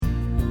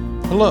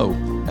Hello,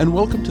 and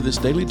welcome to this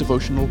daily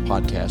devotional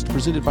podcast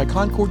presented by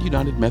Concord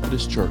United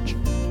Methodist Church.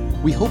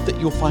 We hope that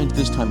you'll find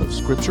this time of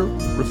scripture,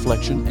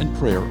 reflection, and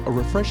prayer a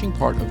refreshing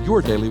part of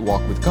your daily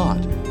walk with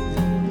God.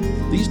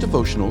 These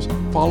devotionals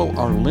follow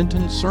our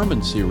Lenten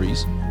sermon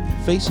series,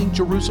 Facing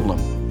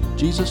Jerusalem,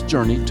 Jesus'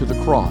 Journey to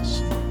the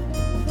Cross.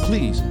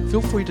 Please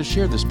feel free to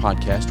share this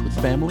podcast with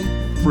family,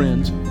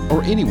 friends,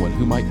 or anyone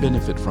who might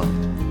benefit from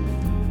it.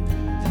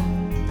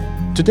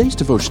 Today's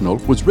devotional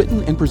was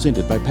written and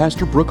presented by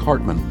Pastor Brooke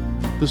Hartman.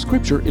 The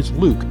scripture is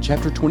Luke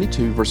chapter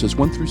 22, verses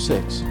 1 through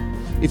 6.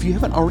 If you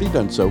haven't already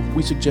done so,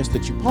 we suggest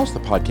that you pause the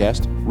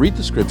podcast, read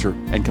the scripture,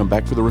 and come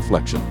back for the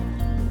reflection.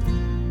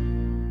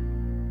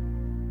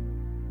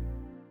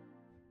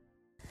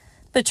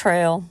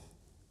 Betrayal.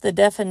 The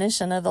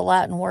definition of the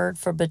Latin word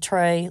for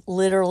betray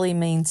literally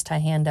means to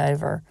hand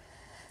over.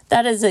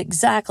 That is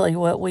exactly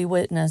what we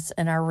witness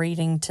in our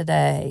reading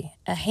today,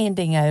 a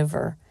handing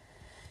over.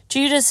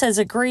 Judas has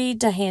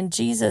agreed to hand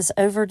Jesus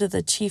over to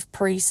the chief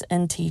priests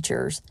and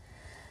teachers.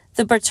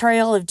 The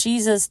betrayal of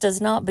Jesus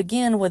does not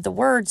begin with the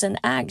words and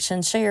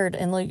actions shared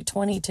in Luke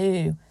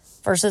 22,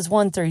 verses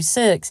 1 through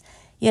 6,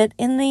 yet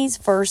in these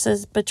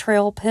verses,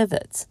 betrayal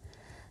pivots.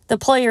 The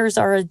players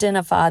are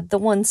identified, the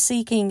one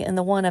seeking and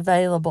the one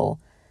available.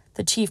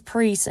 The chief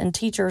priests and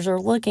teachers are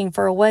looking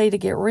for a way to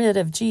get rid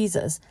of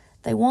Jesus.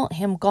 They want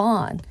him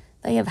gone.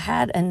 They have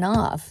had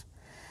enough.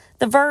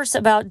 The verse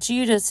about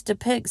Judas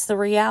depicts the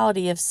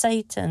reality of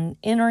Satan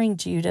entering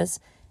Judas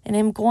and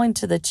him going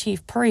to the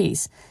chief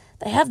priests.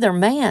 They have their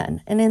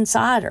man, an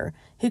insider,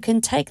 who can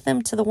take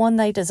them to the one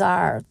they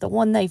desire, the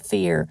one they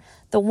fear,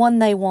 the one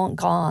they want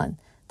gone.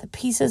 The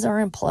pieces are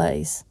in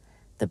place.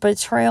 The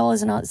betrayal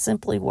is not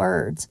simply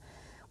words.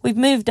 We've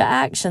moved to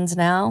actions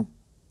now.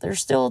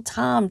 There's still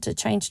time to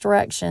change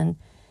direction,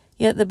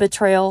 yet the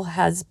betrayal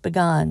has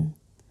begun.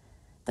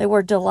 They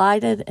were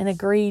delighted and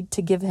agreed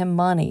to give him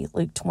money,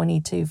 Luke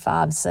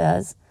 22:5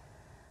 says.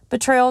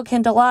 Betrayal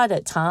can delight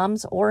at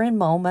times or in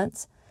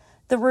moments.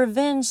 The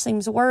revenge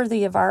seems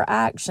worthy of our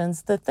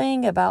actions. The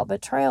thing about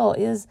betrayal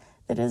is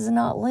that it is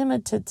not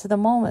limited to the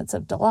moments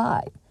of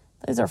delight.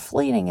 Those are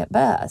fleeting at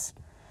best.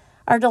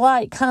 Our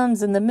delight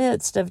comes in the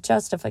midst of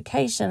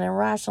justification and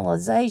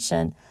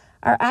rationalization.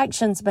 Our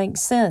actions make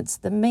sense,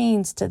 the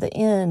means to the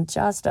end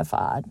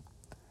justified.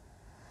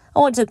 I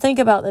want to think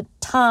about the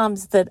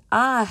times that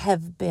I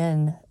have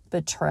been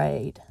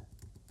betrayed.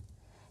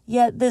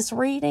 Yet this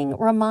reading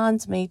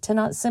reminds me to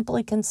not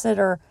simply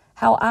consider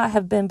how I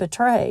have been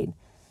betrayed.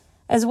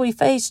 As we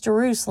face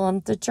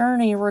Jerusalem, the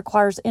journey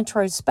requires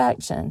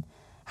introspection.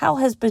 How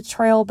has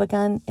betrayal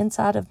begun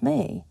inside of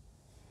me?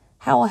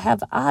 How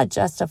have I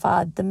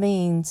justified the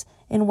means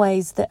in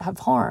ways that have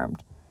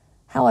harmed?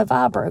 How have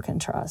I broken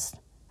trust?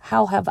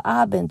 How have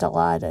I been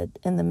delighted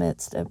in the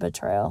midst of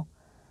betrayal?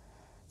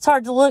 It's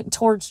hard to look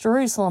towards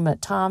Jerusalem at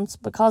times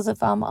because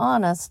if I'm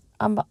honest,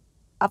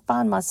 I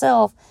find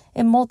myself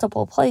in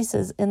multiple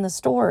places in the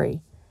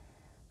story.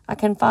 I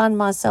can find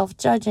myself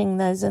judging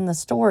those in the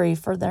story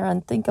for their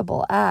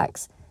unthinkable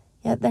acts,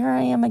 yet there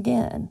I am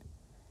again.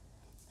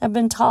 I've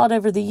been taught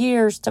over the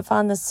years to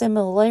find the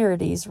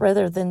similarities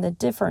rather than the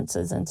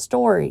differences in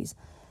stories.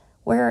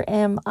 Where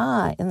am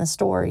I in the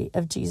story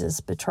of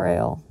Jesus'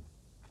 betrayal?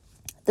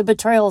 The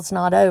betrayal is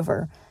not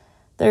over.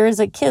 There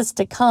is a kiss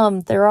to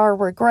come. There are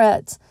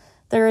regrets.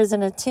 There is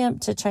an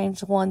attempt to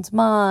change one's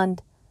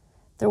mind.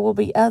 There will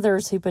be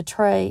others who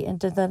betray and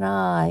to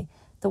deny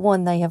the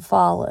one they have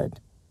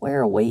followed.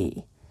 Where are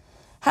we?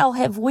 How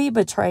have we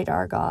betrayed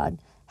our God?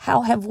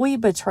 How have we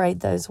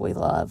betrayed those we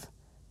love?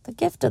 The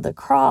gift of the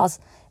cross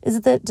is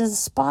that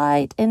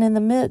despite and in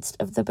the midst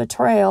of the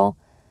betrayal,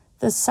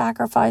 the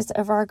sacrifice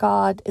of our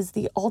God is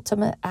the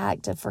ultimate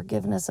act of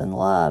forgiveness and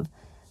love.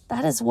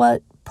 That is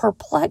what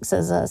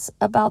perplexes us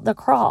about the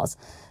cross,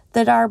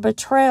 that our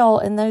betrayal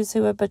and those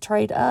who have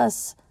betrayed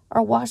us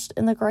are washed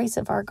in the grace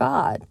of our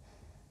God.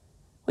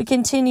 We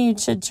continue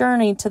to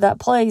journey to that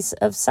place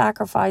of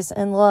sacrifice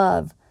and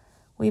love.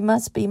 We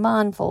must be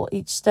mindful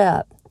each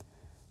step.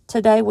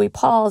 Today we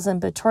pause in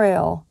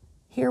betrayal.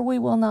 Here we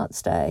will not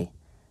stay.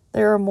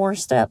 There are more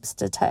steps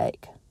to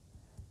take.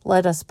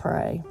 Let us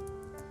pray.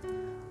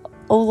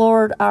 O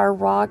Lord, our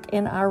rock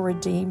and our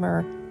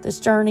Redeemer,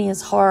 this journey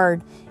is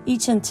hard.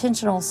 Each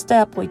intentional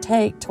step we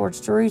take towards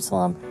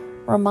Jerusalem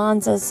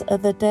reminds us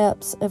of the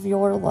depths of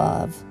your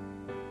love.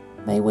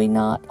 May we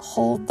not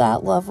hold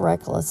that love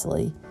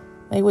recklessly.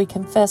 May we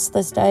confess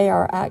this day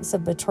our acts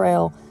of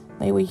betrayal.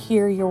 May we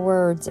hear your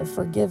words of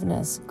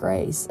forgiveness,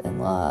 grace, and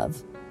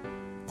love.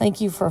 Thank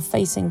you for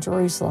facing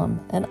Jerusalem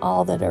and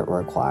all that it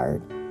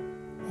required.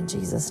 In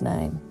Jesus'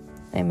 name,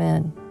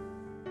 amen.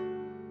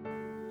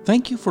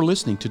 Thank you for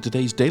listening to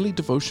today's daily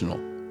devotional.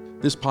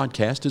 This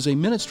podcast is a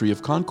ministry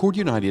of Concord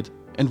United,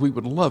 and we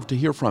would love to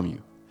hear from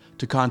you.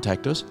 To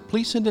contact us,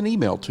 please send an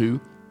email to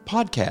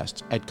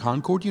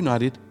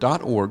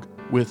podcasts@concordunited.org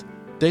with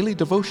Daily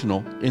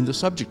Devotional in the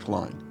subject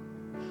line.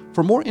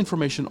 For more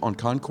information on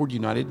Concord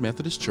United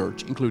Methodist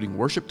Church, including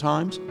worship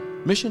times,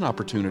 mission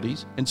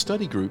opportunities, and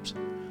study groups,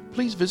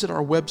 please visit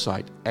our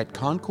website at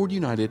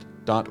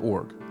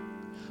concordunited.org.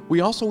 We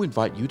also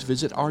invite you to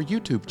visit our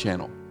YouTube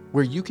channel,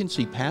 where you can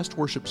see past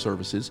worship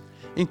services,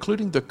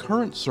 including the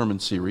current sermon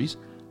series,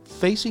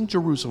 Facing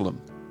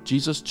Jerusalem,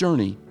 Jesus'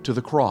 Journey to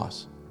the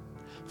Cross.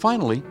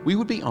 Finally, we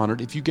would be honored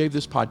if you gave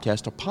this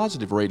podcast a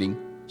positive rating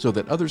so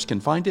that others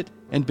can find it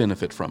and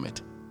benefit from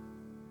it.